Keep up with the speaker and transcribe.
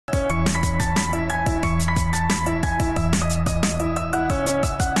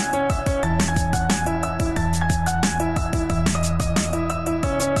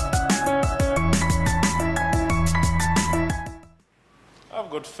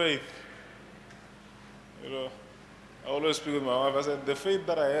faith, I always speak with my wife. I said, the faith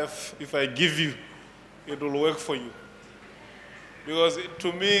that I have, if I give you, it will work for you. Because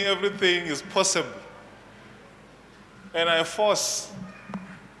to me, everything is possible. And I force.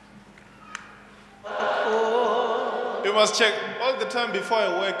 You must check. All the time before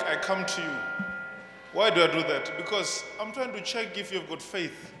I work, I come to you. Why do I do that? Because I'm trying to check if you've got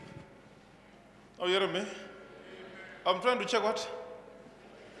faith. Oh, you hear me? I'm trying to check what?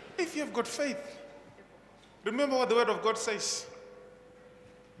 If you've got faith. Remember what the Word of God says.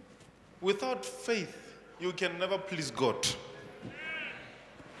 Without faith, you can never please God.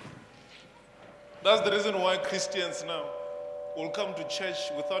 That's the reason why Christians now will come to church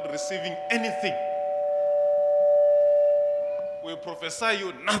without receiving anything. We prophesy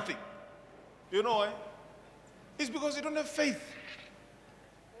you nothing. You know why? It's because you don't have faith.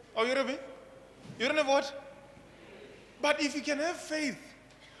 Oh, you hear me? You don't have what? But if you can have faith,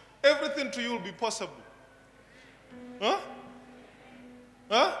 everything to you will be possible. Huh?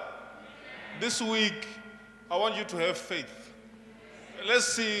 Huh? This week, I want you to have faith. Let's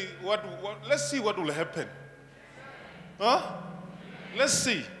see what will happen. Huh? Let's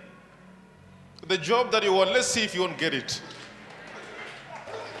see. The job that you want, let's see if you won't get it.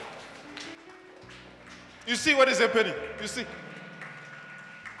 You see what is happening? You see?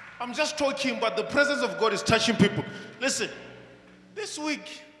 I'm just talking, but the presence of God is touching people. Listen, this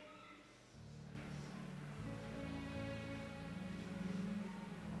week,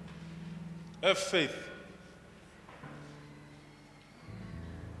 have faith.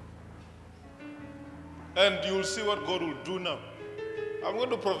 And you will see what God will do now. I'm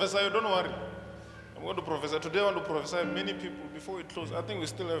going to prophesy, don't worry. I'm going to prophesy. Today I want to prophesy many people before we close. I think we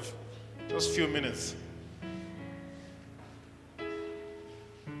still have just a few minutes.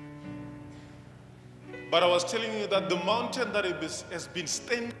 But I was telling you that the mountain that has been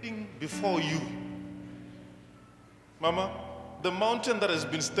standing before you, Mama, the mountain that has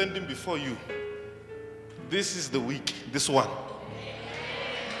been standing before you, this is the week, this one.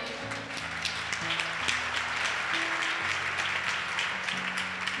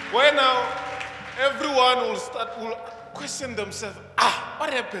 Where now everyone will question themselves,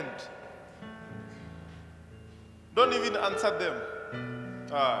 what happened? Don't even answer them.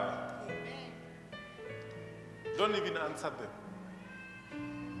 Don't even answer them.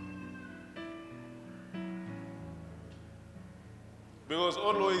 Because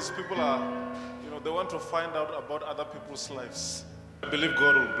always people are, they want to find out about other people's lives. I believe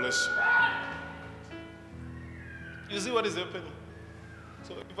God will bless you. You see what is happening?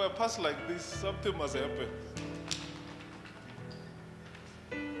 So if I pass like this, something must happen.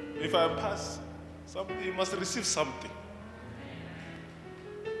 If I pass, you must receive something.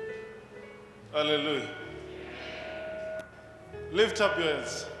 Hallelujah. Lift up your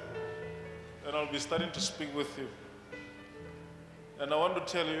hands, and I'll be starting to speak with you. And I want to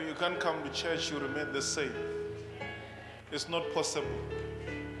tell you, you can't come to church, you remain the same. It's not possible.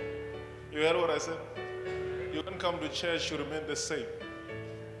 You heard what I said? You can't come to church, you remain the same.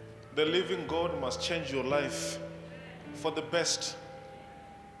 The living God must change your life for the best.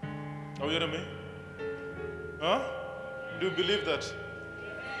 Are you hearing me? Huh? Do you believe that?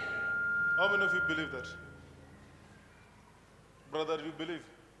 How many of you believe that? Brother, do you believe?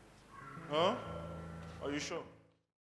 Huh? Are you sure?